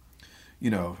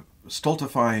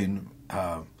 stultifying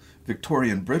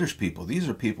Victorian British people. These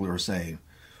are people who are saying,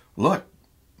 look,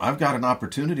 I've got an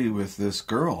opportunity with this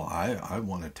girl. I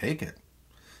want to take it.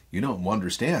 You don't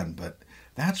understand, but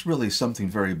that's really something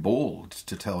very bold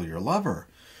to tell your lover.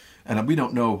 And we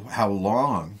don't know how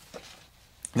long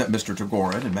that Mr.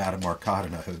 Trigorin and Madame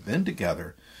Arkadina have been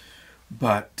together,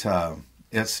 but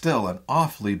it's still an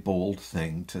awfully bold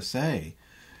thing to say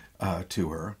to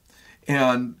her.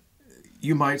 And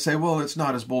you might say, well, it's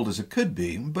not as bold as it could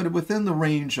be, but within the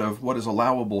range of what is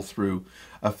allowable through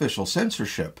official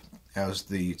censorship, as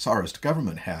the Tsarist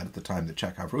government had at the time that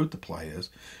Chekhov wrote the play,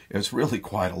 it's really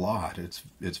quite a lot.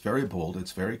 It's very bold,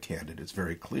 it's very candid, it's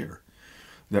very clear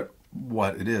that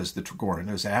what it is that Trigorin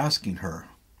is asking her.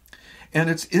 And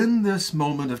it's in this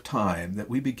moment of time that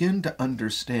we begin to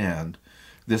understand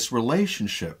this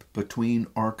relationship between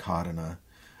Arkadina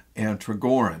and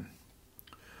Trigorin.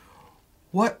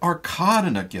 What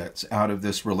Arkadina gets out of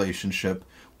this relationship,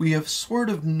 we have sort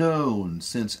of known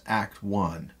since Act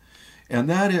 1. And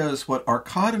that is, what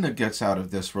Arkadina gets out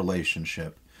of this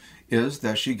relationship is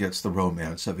that she gets the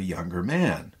romance of a younger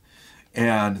man,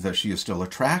 and that she is still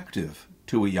attractive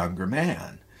to a younger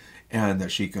man, and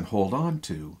that she can hold on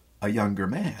to a younger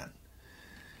man.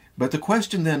 But the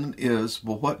question then is,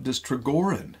 well, what does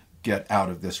Trigorin get out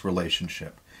of this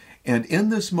relationship? And in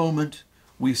this moment,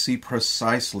 we see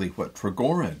precisely what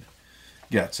Trigorin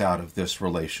gets out of this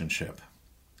relationship.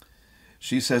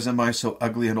 She says, "Am I so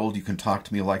ugly and old you can talk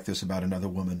to me like this about another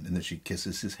woman?" And then she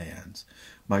kisses his hands.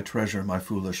 "My treasure, my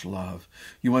foolish love.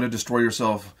 You want to destroy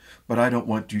yourself, but I don't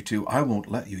want you to. I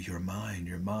won't let you. You're mine.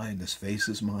 You're mine. This face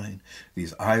is mine.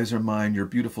 These eyes are mine. Your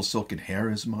beautiful silken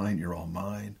hair is mine. You're all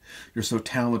mine. You're so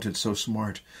talented, so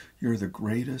smart. You're the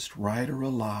greatest writer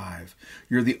alive.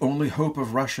 You're the only hope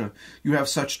of Russia. You have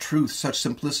such truth, such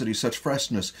simplicity, such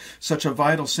freshness, such a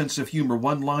vital sense of humor.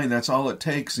 One line, that's all it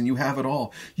takes, and you have it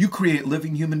all. You create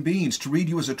living human beings. To read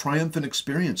you is a triumphant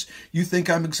experience. You think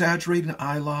I'm exaggerating?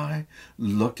 I lie.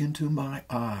 Look into my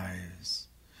eyes."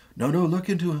 No, look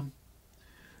into him.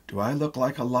 "Do I look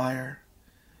like a liar?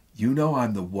 You know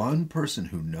I'm the one person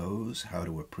who knows how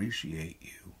to appreciate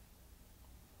you.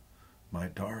 My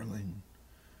darling,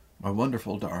 my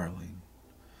wonderful darling.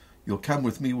 You'll come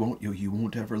with me, won't you? You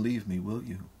won't ever leave me, will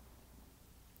you?"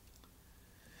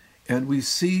 And we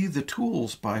see the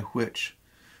tools by which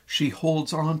she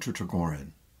holds on to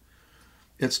Trigorin.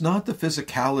 It's not the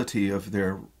physicality of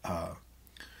their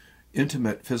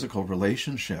intimate physical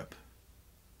relationship.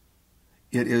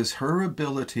 It is her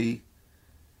ability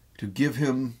to give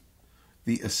him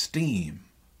the esteem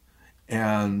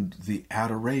and the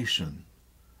adoration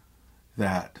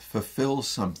that fulfills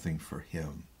something for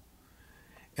him.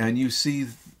 And you see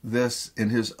this in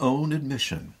his own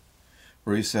admission,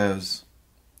 where he says,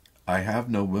 "I have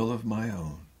no will of my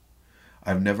own.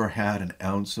 I've never had an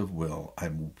ounce of will.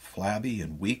 I'm flabby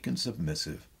and weak and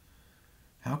submissive."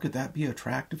 How could that be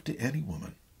attractive to any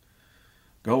woman?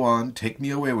 Go on, take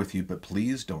me away with you, but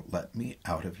please don't let me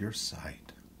out of your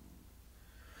sight.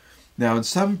 Now, in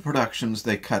some productions,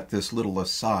 they cut this little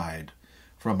aside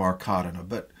from Arkadina,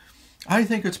 but I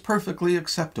think it's perfectly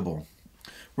acceptable,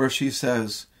 where she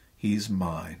says, "He's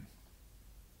mine."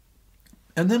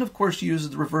 And then, of course, she uses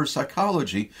the reverse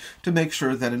psychology to make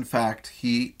sure that, in fact,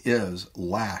 he is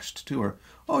lashed to her.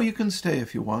 "Oh, you can stay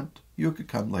if you want. You could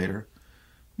come later."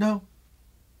 No,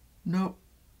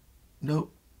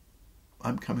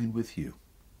 I'm coming with you.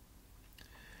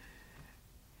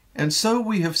 And so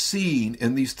we have seen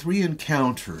in these three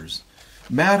encounters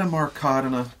Madame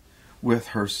Arkadina with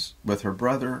her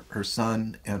brother, her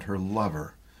son, and her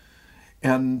lover,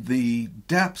 and the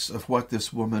depths of what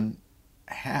this woman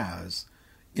has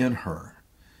in her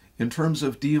in terms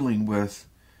of dealing with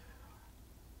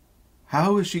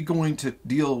how is she going to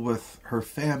deal with her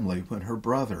family when her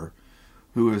brother,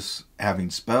 who is having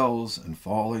spells and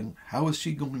falling, how is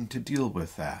she going to deal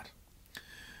with that?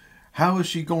 How is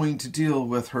she going to deal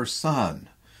with her son,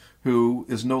 who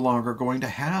is no longer going to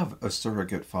have a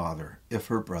surrogate father if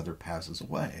her brother passes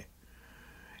away?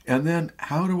 And then,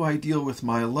 how do I deal with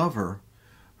my lover,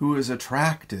 who is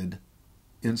attracted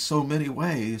in so many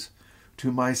ways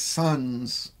to my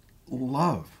son's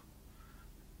love?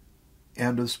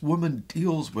 And this woman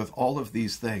deals with all of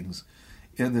these things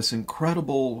in this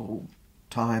incredible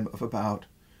time of about,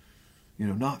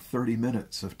 not 30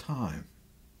 minutes of time.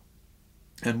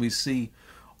 And we see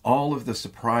all of the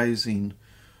surprising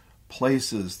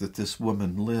places that this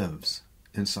woman lives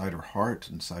inside her heart,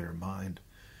 inside her mind,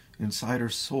 inside her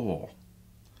soul.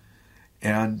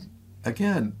 And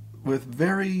again, with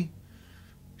very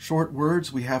short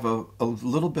words, we have a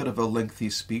little bit of a lengthy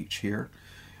speech here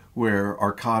where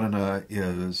Arkadina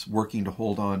is working to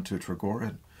hold on to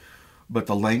Trigorin, but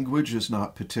the language is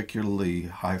not particularly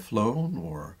high-flown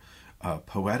or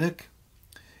poetic.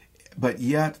 But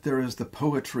yet there is the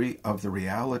poetry of the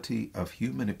reality of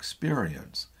human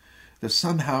experience that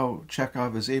somehow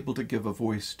Chekhov is able to give a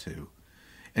voice to,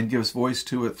 and gives voice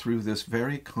to it through this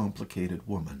very complicated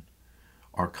woman,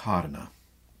 Arkadina.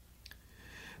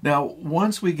 Now,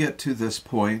 once we get to this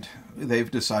point,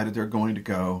 they've decided they're going to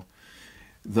go.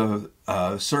 The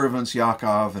servants,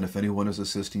 Yakov, and if anyone is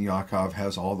assisting Yakov,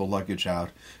 has all the luggage out.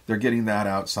 They're getting that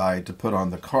outside to put on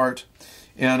the cart.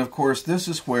 And, of course, this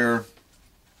is where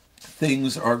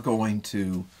things are going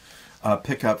to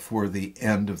pick up for the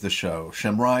end of the show.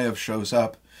 Shemrayev shows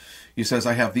up. He says,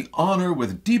 "I have the honor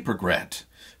with deep regret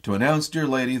to announce, dear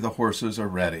lady, the horses are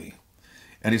ready.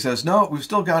 And he says, no, we've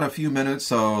still got a few minutes,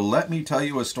 so let me tell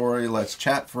you a story. Let's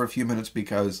chat for a few minutes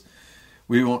because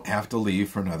we won't have to leave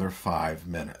for another 5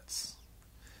 minutes.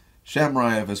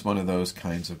 Shamraev is one of those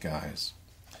kinds of guys.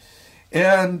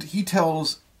 And he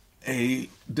tells a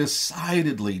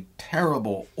decidedly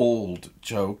terrible old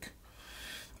joke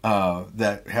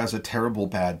that has a terrible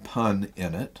bad pun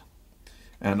in it.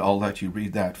 And I'll let you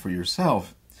read that for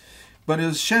yourself. But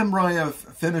as Shamraev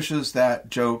finishes that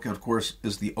joke, of course,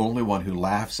 is the only one who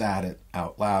laughs at it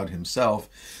out loud himself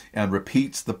and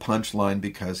repeats the punchline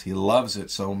because he loves it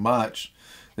so much.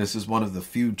 This is one of the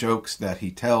few jokes that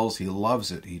he tells. He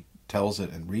loves it. He tells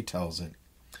it and retells it.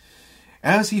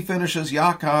 As he finishes,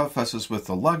 Yakov fusses with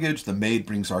the luggage. The maid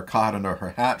brings Arkadina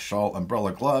her hat, shawl,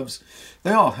 umbrella, gloves.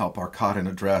 They all help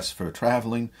Arkadina dress for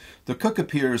traveling. The cook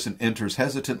appears and enters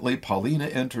hesitantly. Paulina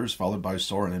enters, followed by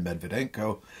Sorin and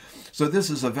Medvedenko. So this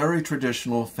is a very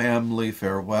traditional family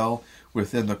farewell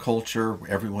within the culture.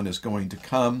 Everyone is going to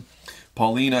come.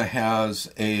 Paulina has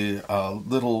a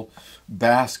little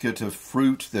basket of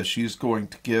fruit that she's going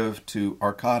to give to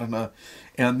Arkadina.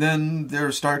 And then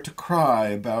they start to cry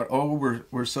about, oh,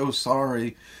 we're so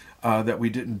sorry that we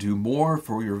didn't do more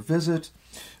for your visit.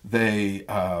 They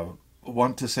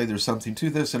want to say there's something to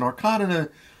this. And Arkadina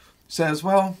says,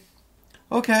 well,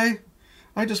 okay,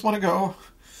 I just want to go.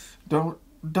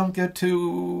 Don't get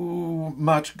too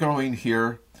much going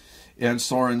here. And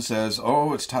Sorin says,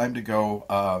 oh, it's time to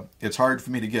go. It's hard for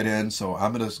me to get in, so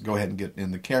I'm going to go ahead and get in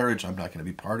the carriage. I'm not going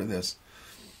to be part of this.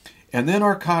 And then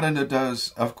Arkadina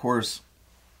does, of course,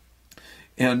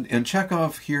 and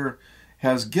Chekhov here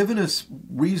has given us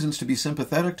reasons to be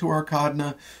sympathetic to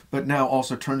Arkadina, but now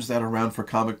also turns that around for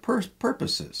comic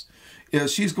purposes.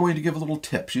 Is she's going to give a little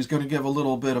tip. She's going to give a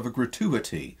little bit of a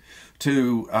gratuity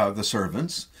to the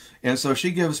servants. And so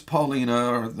she gives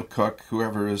Paulina, or the cook,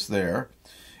 whoever is there,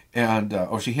 and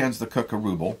she hands the cook a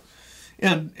ruble.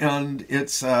 And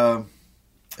it's not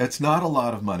a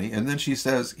lot of money. And then she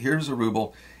says, here's a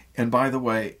ruble. And by the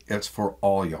way, it's for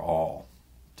all y'all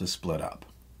to split up.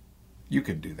 You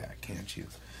can do that, can't you?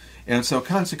 And so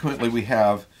consequently, we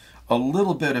have a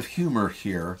little bit of humor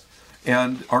here.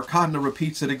 And Arkadina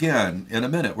repeats it again in a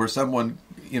minute, where someone,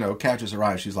 catches her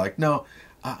eye. She's like, no,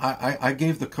 I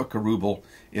gave the cook a ruble.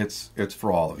 It's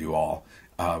for all of you all.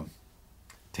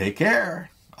 Take care.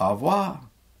 Au revoir.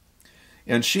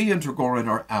 And she and Trigorin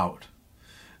are out.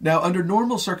 Now, under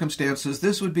normal circumstances,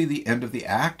 this would be the end of the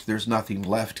act. There's nothing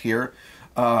left here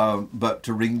but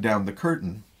to ring down the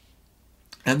curtain.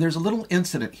 And there's a little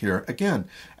incident here, again,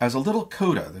 as a little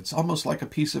coda that's almost like a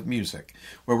piece of music,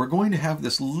 where we're going to have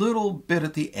this little bit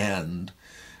at the end.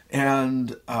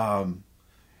 And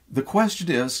the question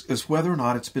is whether or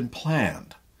not it's been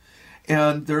planned.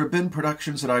 And there have been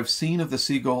productions that I've seen of the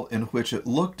Seagull in which it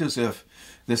looked as if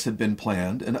this had been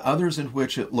planned, and others in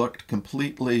which it looked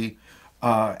completely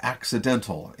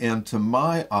accidental. And to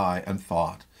my eye and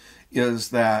thought is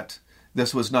that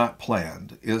this was not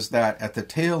planned, is that at the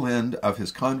tail end of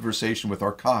his conversation with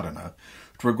Arkadina,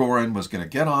 Trigorin was going to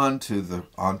get to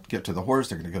the horse.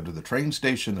 They're going to go to the train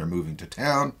station. They're moving to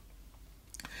town.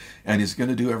 And he's going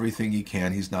to do everything he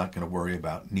can. He's not going to worry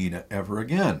about Nina ever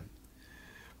again.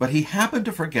 But he happened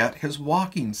to forget his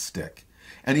walking stick.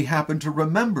 And he happened to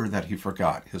remember that he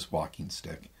forgot his walking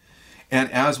stick.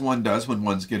 And as one does when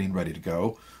one's getting ready to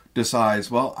go, decides,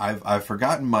 well, I've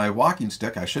forgotten my walking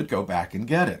stick. I should go back and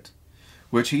get it.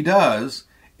 Which he does.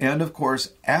 And of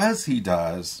course, as he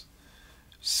does,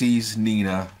 sees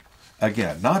Nina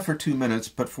again. Not for 2 minutes,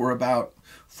 but for about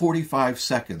 45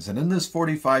 seconds. And in this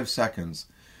 45 seconds,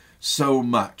 so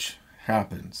much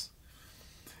happens.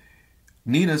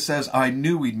 Nina says, I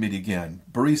knew we'd meet again.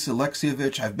 Boris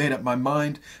Alexievich, I've made up my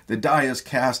mind. The die is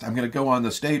cast. I'm going to go on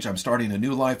the stage. I'm starting a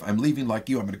new life. I'm leaving like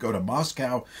you. I'm going to go to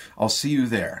Moscow. I'll see you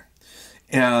there.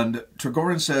 And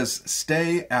Trigorin says,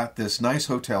 stay at this nice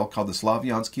hotel called the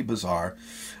Slavyansky Bazaar.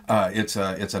 It's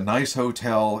a nice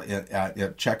hotel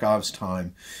at Chekhov's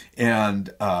time. And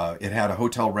it had a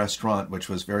hotel restaurant, which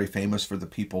was very famous for the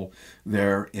people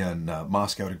there in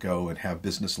Moscow to go and have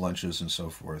business lunches and so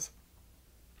forth.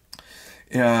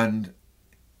 And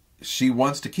she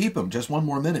wants to keep him just one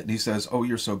more minute. And he says, oh,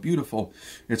 you're so beautiful.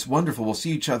 It's wonderful. We'll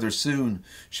see each other soon.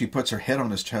 She puts her head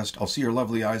on his chest. I'll see your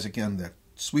lovely eyes again, that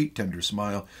sweet, tender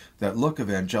smile, that look of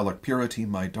angelic purity,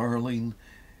 my darling.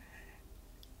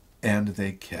 And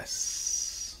they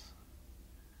kiss.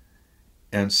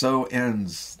 And so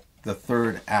ends the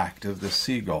third act of the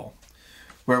Seagull,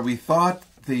 where we thought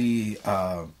the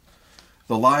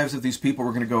lives of these people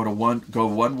were going to go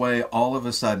one way. All of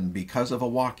a sudden, because of a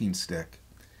walking stick,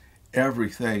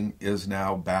 everything is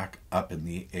now back up in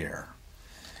the air.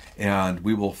 And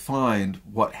we will find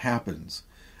what happens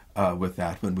with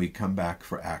that when we come back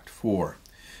for Act 4.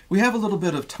 We have a little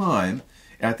bit of time.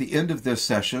 At the end of this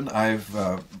session,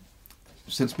 I've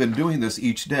since been doing this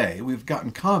each day, we've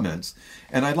gotten comments,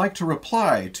 and I'd like to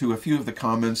reply to a few of the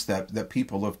comments that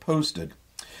people have posted.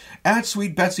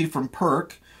 Sweet Betsy from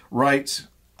Perk writes,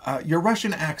 your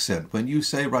Russian accent when you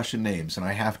say Russian names, and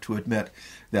I have to admit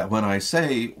that when I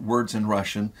say words in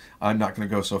Russian, I'm not going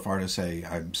to go so far to say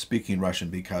I'm speaking Russian,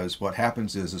 because what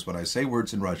happens is when I say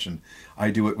words in Russian, I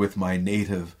do it with my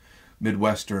native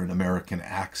Midwestern American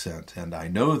accent, and I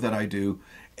know that I do,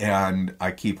 and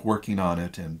I keep working on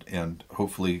it and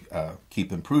hopefully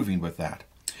keep improving with that.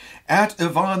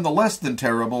 Yvonne the Less Than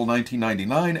Terrible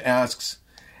 1999 asks,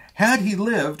 had he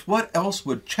lived, what else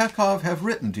would Chekhov have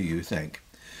written, do you think?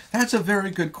 That's a very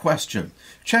good question.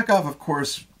 Chekhov, of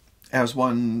course, as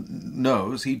one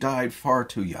knows, he died far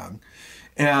too young,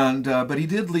 and but he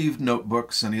did leave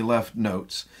notebooks and he left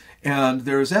notes. And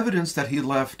there is evidence that he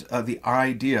left the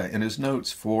idea in his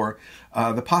notes for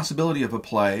the possibility of a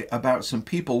play about some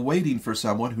people waiting for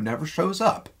someone who never shows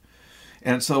up.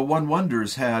 And so one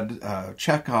wonders, had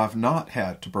Chekhov not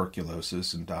had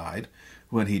tuberculosis and died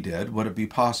when he did, would it be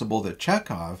possible that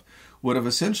Chekhov would have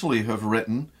essentially have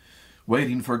written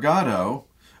Waiting for Godot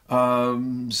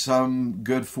some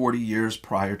good 40 years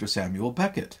prior to Samuel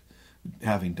Beckett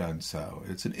having done so?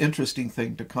 It's an interesting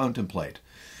thing to contemplate.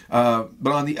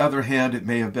 But on the other hand, it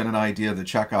may have been an idea that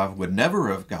Chekhov would never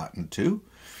have gotten to.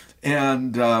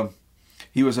 And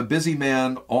he was a busy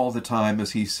man all the time.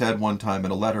 As he said one time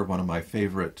in a letter, one of my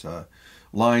favorite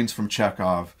lines from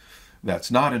Chekhov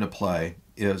that's not in a play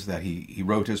is that he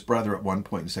wrote his brother at one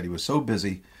point and said he was so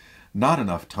busy, not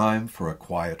enough time for a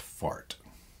quiet fart.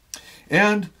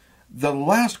 And the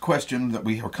last question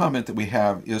or comment that we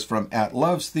have is from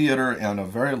 @Loves Theater, and a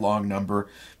very long number,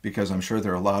 because I'm sure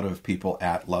there are a lot of people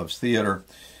at Loves Theater,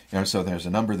 and so there's a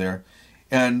number there.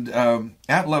 And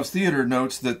 @Loves Theater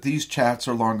notes that these chats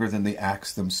are longer than the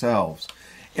acts themselves.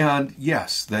 And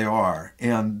yes, they are.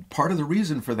 And part of the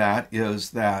reason for that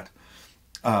is that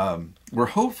we're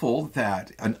hopeful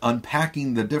that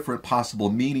unpacking the different possible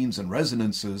meanings and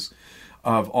resonances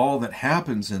of all that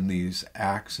happens in these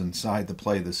acts inside the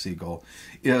play The Seagull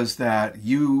is that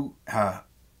you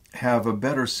have a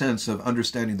better sense of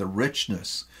understanding the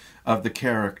richness of the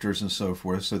characters and so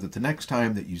forth, so that the next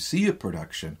time that you see a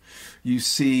production, you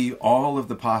see all of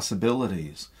the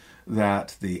possibilities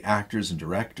that the actors and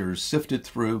directors sifted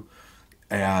through,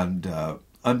 and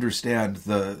understand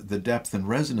the depth and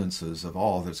resonances of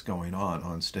all that's going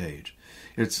on stage.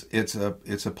 It's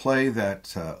a play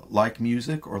that, like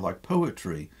music or like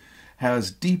poetry,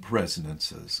 has deep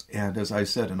resonances. And as I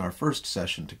said in our first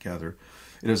session together,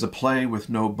 it is a play with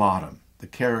no bottom. The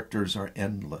characters are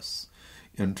endless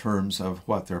in terms of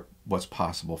what's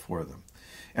possible for them.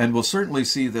 And we'll certainly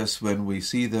see this when we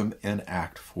see them in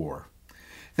Act 4.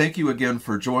 Thank you again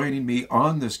for joining me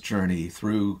on this journey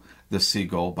through The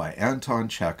Seagull by Anton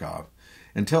Chekhov.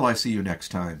 Until I see you next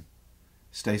time,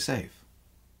 stay safe.